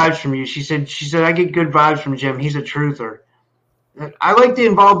good vibes from you. She said I get good vibes from Jim. He's a truther. I like to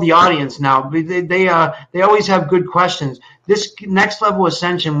involve the audience now. They always have good questions. This next level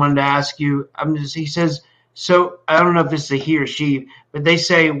ascension wanted to ask you. He says. So I don't know if this is a he or she, but they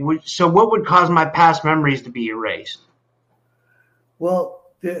say, so what would cause my past memories to be erased? Well,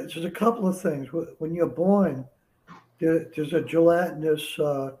 there's a couple of things. When you're born, there's a gelatinous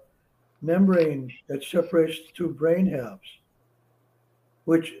membrane that separates the 2 brain halves,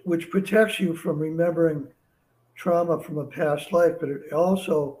 which protects you from remembering trauma from a past life, but it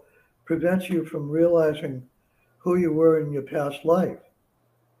also prevents you from realizing who you were in your past life.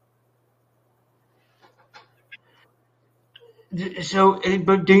 So,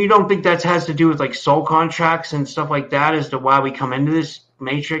 but you don't think that has to do with like soul contracts and stuff like that as to why we come into this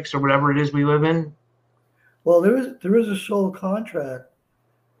matrix or whatever it is we live in? Well, there is a soul contract,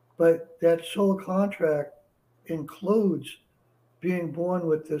 but that soul contract includes being born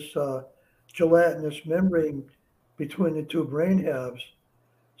with this gelatinous membrane between the two brain halves.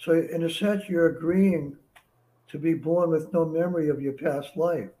 So, in a sense, you're agreeing to be born with no memory of your past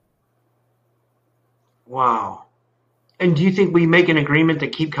life. Wow. And do you think we make an agreement to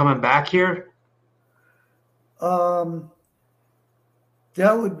keep coming back here? That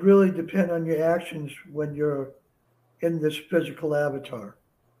would really depend on your actions when you're in this physical avatar.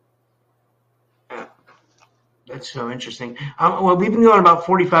 That's so interesting. Well, we've been going about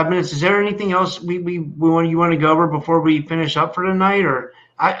 45 minutes. Is there anything else you want to go over before we finish up for tonight? Or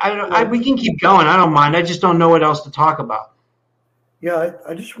we can keep going. I don't mind. I just don't know what else to talk about. Yeah,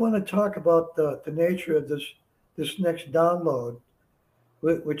 I just want to talk about the nature of this next download,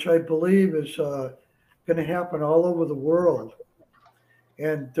 which I believe is going to happen all over the world.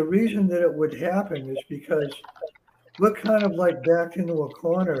 And the reason that it would happen is because we're kind of like backed into a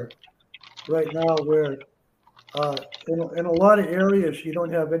corner right now where in a lot of areas you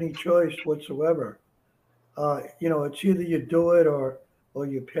don't have any choice whatsoever. It's either you do it or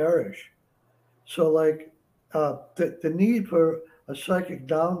you perish. So like the need for a psychic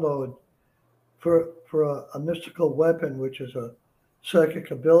download for a mystical weapon, which is a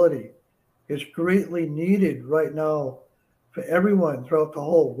psychic ability, is greatly needed right now for everyone throughout the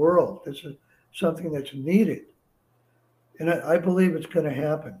whole world. This is something that's needed. And I believe it's going to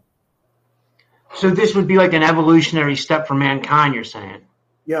happen. So this would be like an evolutionary step for mankind, you're saying?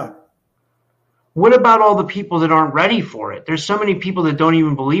 Yeah. What about all the people that aren't ready for it? There's so many people that don't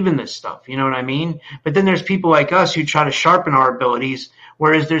even believe in this stuff, you know what I mean? But then there's people like us who try to sharpen our abilities,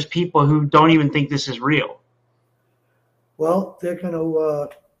 whereas there's people who don't even think this is real. Well, they're going to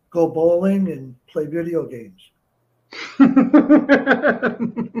go bowling and play video games.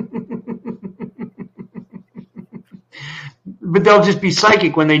 But they'll just be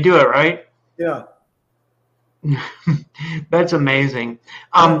psychic when they do it, right? Yeah. That's amazing.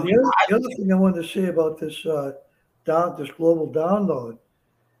 The other thing I wanted to say about this this global download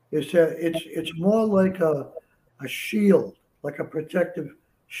is that it's more like a shield, like a protective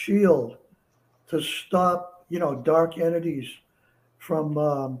shield to stop dark entities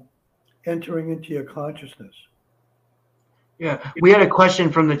from entering into your consciousness. Yeah, we had a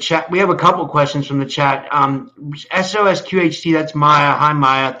question from the chat. We have a couple questions from the chat. SOSQHT, that's Maya. Hi,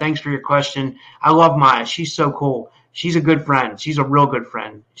 Maya. Thanks for your question. I love Maya. She's so cool. She's a good friend. She's a real good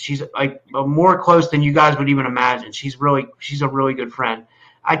friend. She's like more close than you guys would even imagine. She's a really good friend.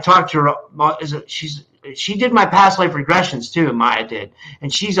 I talked to her. She did my past life regressions too. Maya did,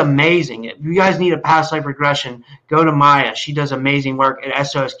 and she's amazing. If you guys need a past life regression, go to Maya. She does amazing work at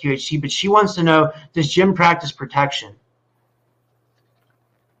SOSQHT. But she wants to know: does Jim practice protection?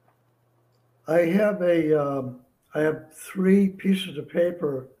 I have 3 pieces of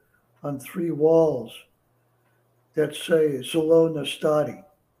paper on 3 walls that say Zelo Nastadi.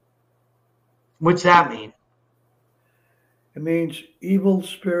 What's that mean? It means evil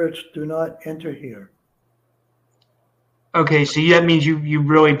spirits do not enter here. Okay, so that means you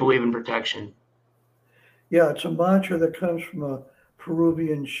really believe in protection. Yeah, it's a mantra that comes from a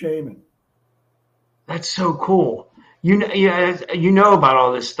Peruvian shaman. That's so cool. You know about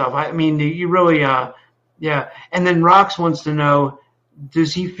all this stuff. I mean, you really, yeah. And then Rox wants to know,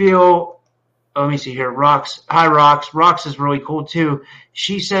 does he feel? Oh, let me see here. Rox, hi Rox. Rox is really cool too.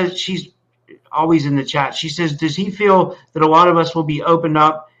 She says she's always in the chat. She says, does he feel that a lot of us will be opened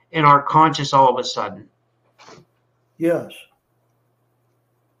up in our conscious all of a sudden? Yes.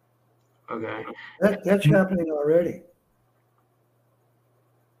 Okay. That's happening already.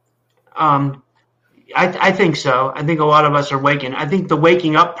 I think so. I think a lot of us are waking. I think the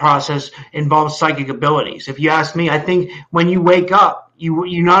waking up process involves psychic abilities. If you ask me, I think when you wake up,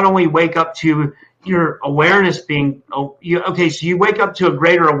 you not only wake up to your awareness being so you wake up to a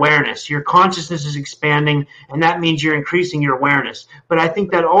greater awareness. Your consciousness is expanding, and that means you're increasing your awareness. But I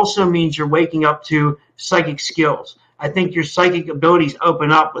think that also means you're waking up to psychic skills. I think your psychic abilities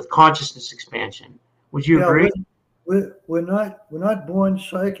open up with consciousness expansion. Would you agree? We're not born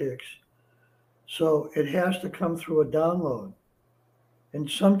psychics. So it has to come through a download. And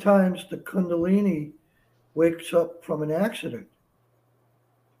sometimes the Kundalini wakes up from an accident.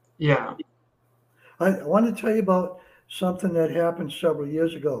 Yeah. I want to tell you about something that happened several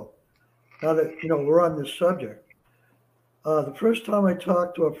years ago. Now that, we're on this subject. The first time I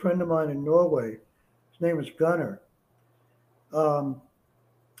talked to a friend of mine in Norway, his name is Gunnar.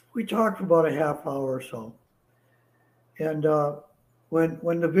 We talked for about a half hour or so. And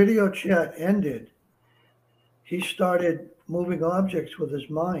when the video chat ended, he started moving objects with his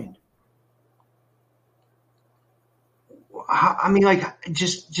mind. I mean, like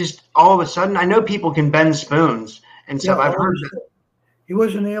just all of a sudden, I know people can bend spoons and Yeah, stuff. I've heard that, he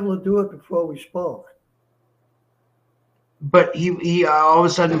wasn't able to do it before we spoke. but he all of a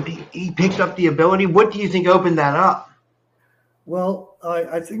sudden he picked up the ability. What do you think opened that up? Well,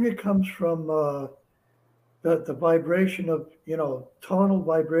 I think it comes from the vibration of, tonal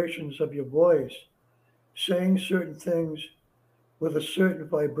vibrations of your voice, saying certain things with a certain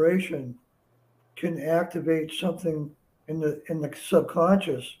vibration can activate something in the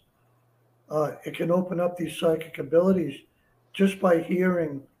subconscious. It can open up these psychic abilities just by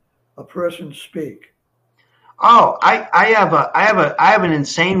hearing a person speak. Oh, I have an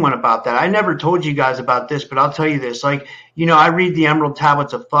insane one about that. I never told you guys about this, but I'll tell you this. Like, I read the Emerald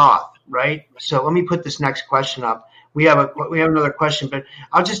Tablets of Thoth, right? So let me put this next question up. We have another question, but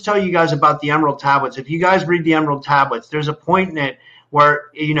I'll just tell you guys about the Emerald Tablets. If you guys read the Emerald Tablets, there's a point in it where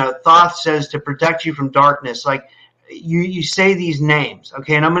Thoth says to protect you from darkness, like you say these names,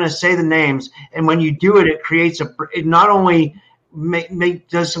 okay? And I'm going to say the names, and when you do it, it creates it not only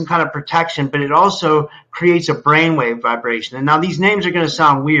does some kind of protection, but it also creates a brainwave vibration. And now these names are going to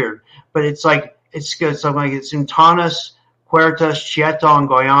sound weird, but it's like it's something like it's Intanas, Huertas, Chieta, and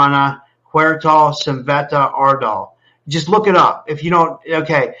Guyana, Huertal, Simveta, Ardal. Just look it up. If you don't,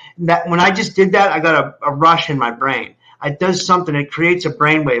 okay. That when I just did that, I got a rush in my brain. It does something. It creates a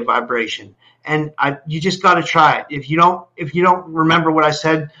brainwave vibration, and you just got to try it. If you don't remember what I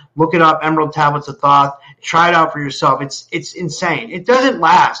said, look it up. Emerald Tablets of Thoth. Try it out for yourself. It's insane. It doesn't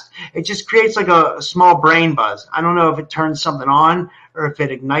last. It just creates like a small brain buzz. I don't know if it turns something on or if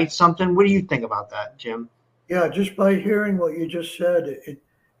it ignites something. What do you think about that, Jim? Yeah, just by hearing what you just said,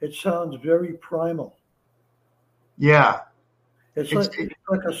 it sounds very primal. Yeah. It's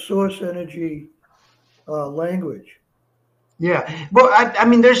like a source energy language. Yeah. Well, I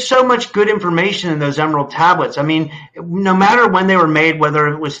mean, there's so much good information in those Emerald Tablets. I mean, no matter when they were made, whether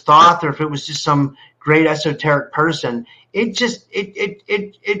it was Thoth or if it was just some great esoteric person, it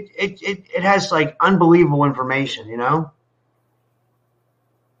has like unbelievable information,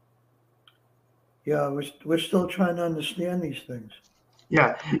 Yeah, we're still trying to understand these things.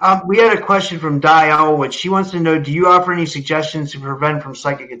 Yeah. We had a question from Di Elwood. She wants to know, do you offer any suggestions to prevent from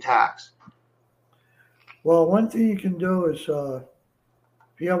psychic attacks? Well, one thing you can do is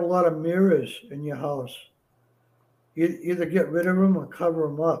if you have a lot of mirrors in your house, either get rid of them or cover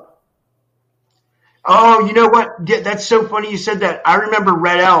them up. Oh, you know what? That's so funny you said that. I remember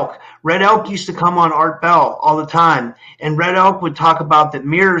Red Elk. Red Elk used to come on Art Bell all the time, and Red Elk would talk about that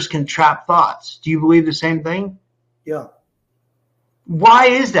mirrors can trap thoughts. Do you believe the same thing? Yeah. Why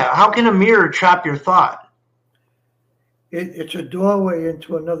is that? How can a mirror trap your thought? It's a doorway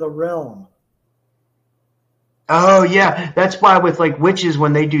into another realm. Oh, yeah. That's why with like witches,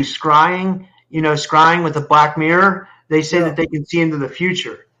 when they do scrying, scrying with a black mirror, they say that they can see into the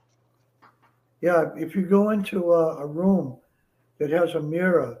future. Yeah, if you go into a room that has a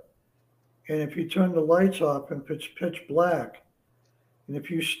mirror, and if you turn the lights off and it's pitch black, and if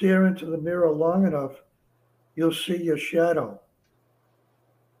you stare into the mirror long enough, you'll see your shadow.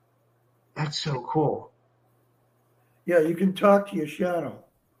 That's so cool. Yeah, you can talk to your shadow.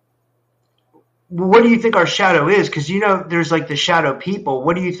 What do you think our shadow is? Because there's like the shadow people.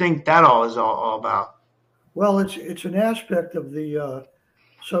 What do you think that all is all about? Well, it's an aspect of the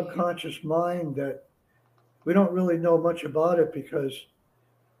subconscious mind that we don't really know much about it because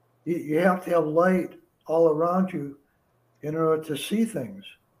you have to have light all around you in order to see things.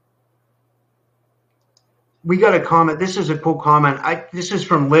 We got a comment. This is a cool comment. This is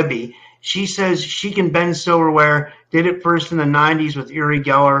from Libby. She says she can bend silverware. Did it first in the 90s with Uri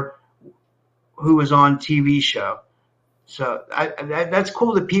Geller, who was on TV show. So that's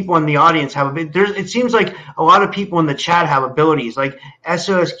cool that people in the audience have it seems like a lot of people in the chat have abilities. Like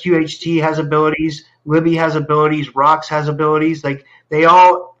SOSQHT has abilities, Libby has abilities, Rox has abilities. Like they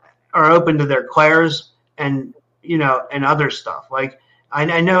all are open to their clairs and and other stuff. Like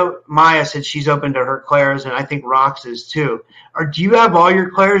I know Maya said she's open to her clairs, and I think Rox is too. Or do you have all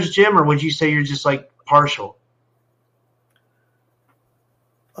your clairs, Jim, or would you say you're just like partial?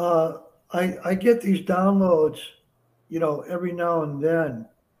 I get these downloads, every now and then,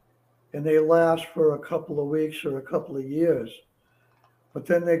 and they last for a couple of weeks or a couple of years. But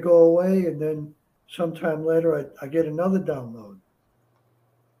then they go away, and then sometime later I get another download.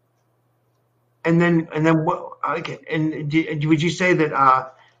 And then what? Okay, and would you say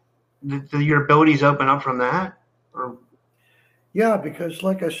that your abilities open up from that? Or? Yeah, because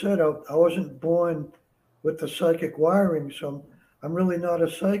like I said, I wasn't born with the psychic wiring, so I'm really not a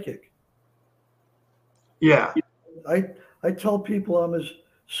psychic. Yeah. I tell people I'm as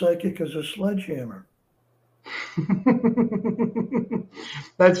psychic as a sledgehammer.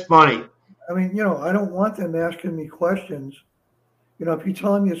 That's funny. I mean, I don't want them asking me questions. If you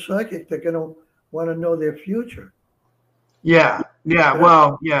tell them you're psychic, they're going to want to know their future. Yeah. Yeah.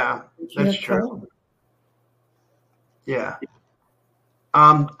 Well, yeah, You that's can't true. tell them. Yeah.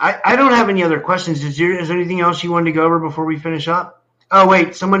 I don't have any other questions. Is there anything else you wanted to go over before we finish up? Oh,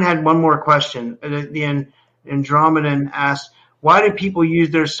 wait, someone had one more question. The Andromedan asked, why do people use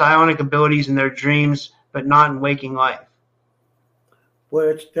their psionic abilities in their dreams but not in waking life?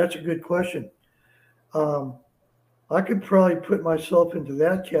 Well, that's a good question. I could probably put myself into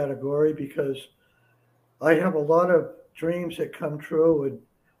that category because I have a lot of dreams that come true and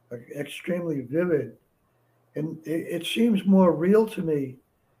are extremely vivid. And it seems more real to me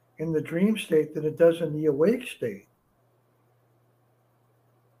in the dream state than it does in the awake state.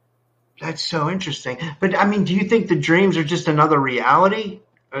 That's so interesting. But I mean, do you think the dreams are just another reality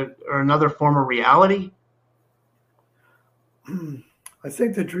or another form of reality? I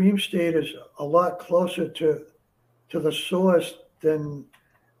think the dream state is a lot closer to the source than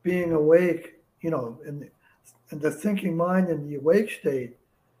being awake, and the thinking mind in the awake state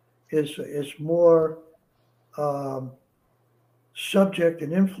is more subject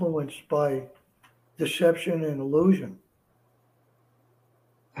and influenced by deception and illusion.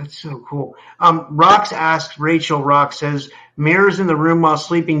 That's so cool. Rox asks, Rachel Rox says, mirrors in the room while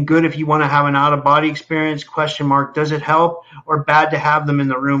sleeping, good if you want to have an out-of-body experience, ? Does it help or bad to have them in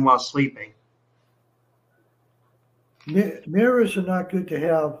the room while sleeping? Mirrors are not good to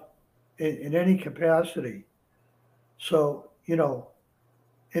have in any capacity. So, in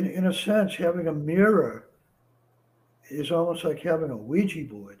a sense, having a mirror is almost like having a Ouija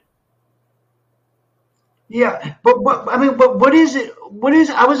board. Yeah, but what is it?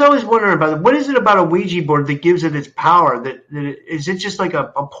 I was always wondering about it. What is it about a Ouija board that gives it its power? Is it just like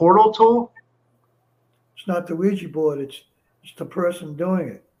a portal tool? It's not the Ouija board. It's the person doing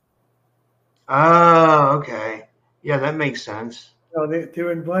it. Oh, okay. Yeah, that makes sense.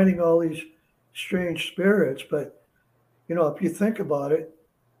 They're inviting all these strange spirits, but if you think about it,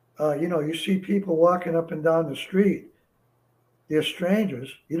 you see people walking up and down the street. They're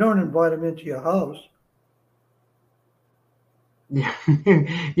strangers. You don't invite them into your house. Yeah,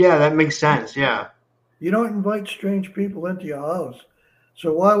 yeah, that makes sense. Yeah. You don't invite strange people into your house.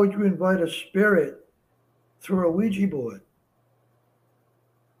 So why would you invite a spirit through a Ouija board?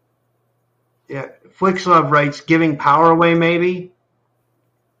 Yeah. Flixlove writes, giving power away, maybe?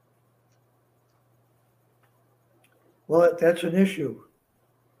 Well, that's an issue.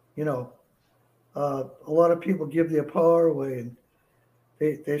 A lot of people give their power away, and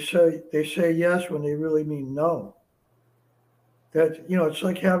they say yes when they really mean no. That it's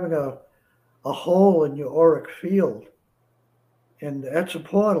like having a hole in your auric field, and that's a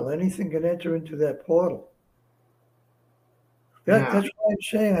portal. Anything can enter into that portal. That's why I'm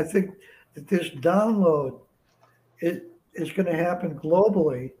saying I think that this download is going to happen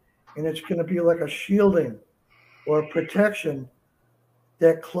globally, and it's going to be like a shielding or a protection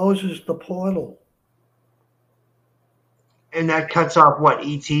that closes the portal. And that cuts off what?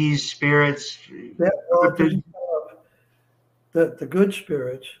 ETs, spirits? The good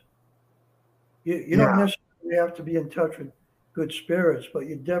spirits. You don't necessarily have to be in touch with good spirits, but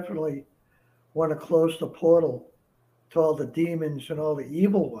you definitely want to close the portal to all the demons and all the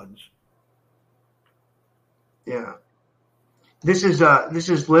evil ones. Yeah. This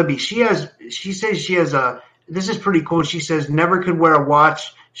is Libby. She says she has this is pretty cool. She says, never could wear a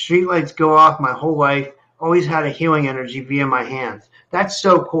watch. Streetlights go off my whole life. Always had a healing energy via my hands. That's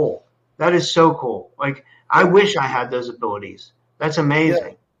so cool. That is so cool. Like, I wish I had those abilities. That's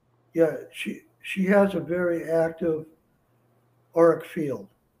amazing. Yeah. She has a very active auric field.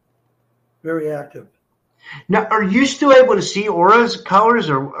 Very active. Now, are you still able to see auras, colors,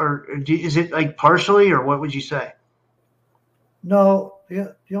 or is it like partially, or what would you say? No,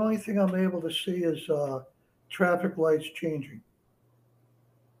 the only thing I'm able to see is traffic lights changing.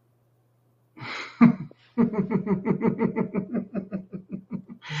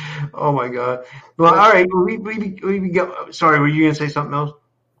 Oh my God! Well, all right. We go. Sorry, were you going to say something else?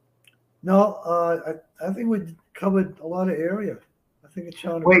 No, I think we covered a lot of area. I think it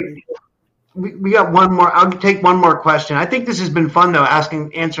sounded pretty good. We got one more. I'll take one more question. I think this has been fun though,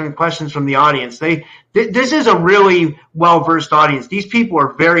 answering questions from the audience. This is a really well-versed audience. These people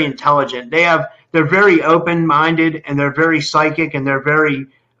are very intelligent. They're very open-minded, and they're very psychic, and they're very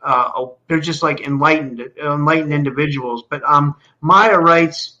they're just like enlightened individuals. But Maya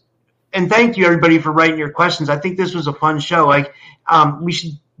writes, and thank you everybody for writing your questions. I think this was a fun show. Like we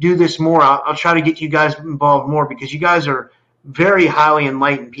should do this more. I'll try to get you guys involved more because you guys are very highly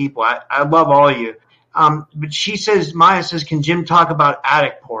enlightened people. I love all of you. But Maya says, can Jim talk about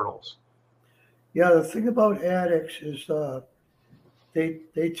attic portals? Yeah, the thing about attics is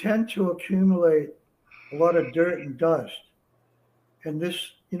they tend to accumulate a lot of dirt and dust, and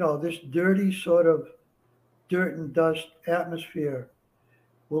this dirty sort of dirt and dust atmosphere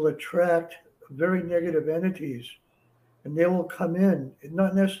will attract very negative entities, and they will come in,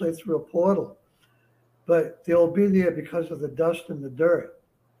 not necessarily through a portal, but they'll be there because of the dust and the dirt.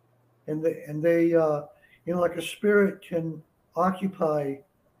 And they like a spirit can occupy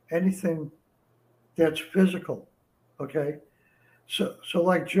anything that's physical. Okay. So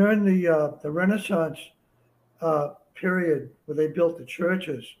like during the Renaissance period where they built the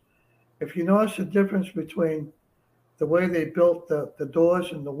churches, if you notice the difference between the way they built the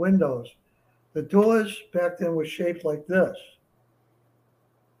doors and the windows, the doors back then were shaped like this.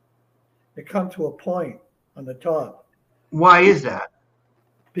 They come to a point on the top. Why is that?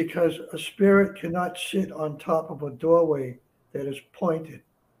 Because a spirit cannot sit on top of a doorway that is pointed.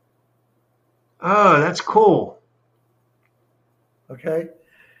 Oh, that's cool. Okay?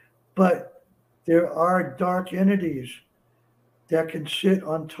 But there are dark entities that can sit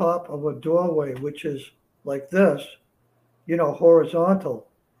on top of a doorway, which is like this, horizontal.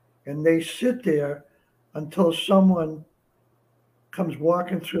 And they sit there until someone comes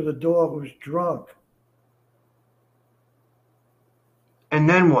walking through the door who's drunk. And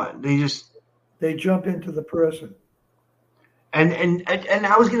then what? They jump into the person. And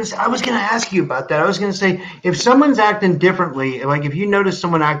I was gonna ask you about that. I was gonna say, if someone's acting differently, like if you notice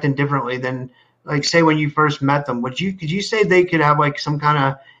someone acting differently than, like, say when you first met them, could you say they could have like some kind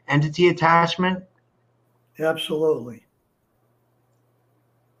of entity attachment? Absolutely.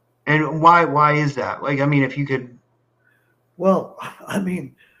 And why is that? Like, I mean, if you could. Well, I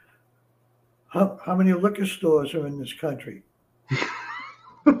mean, how many liquor stores are in this country?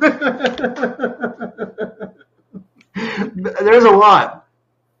 There's a lot.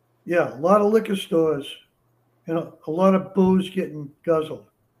 Yeah, a lot of liquor stores, a lot of booze getting guzzled.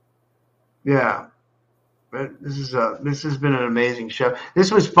 Yeah. But this has been an amazing show.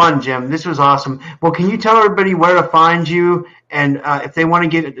 This was fun, Jim. This was awesome. Well, can you tell everybody where to find you, and if they want to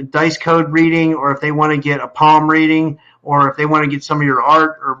get a dice code reading, or if they want to get a palm reading, or if they want to get some of your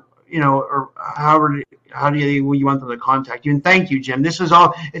art, or how do you want them to contact you? And thank you, Jim. It's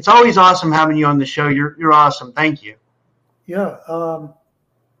always awesome having you on the show. You're awesome. Thank you. Yeah.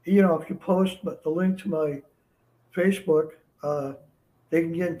 If you post the link to my Facebook, they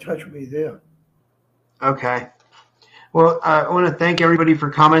can get in touch with me there. Okay. Well, I want to thank everybody for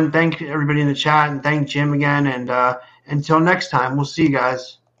coming. Thank everybody in the chat, and thank Jim again. And until next time, we'll see you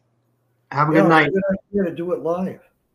guys. Have a good night. Good idea to do it live.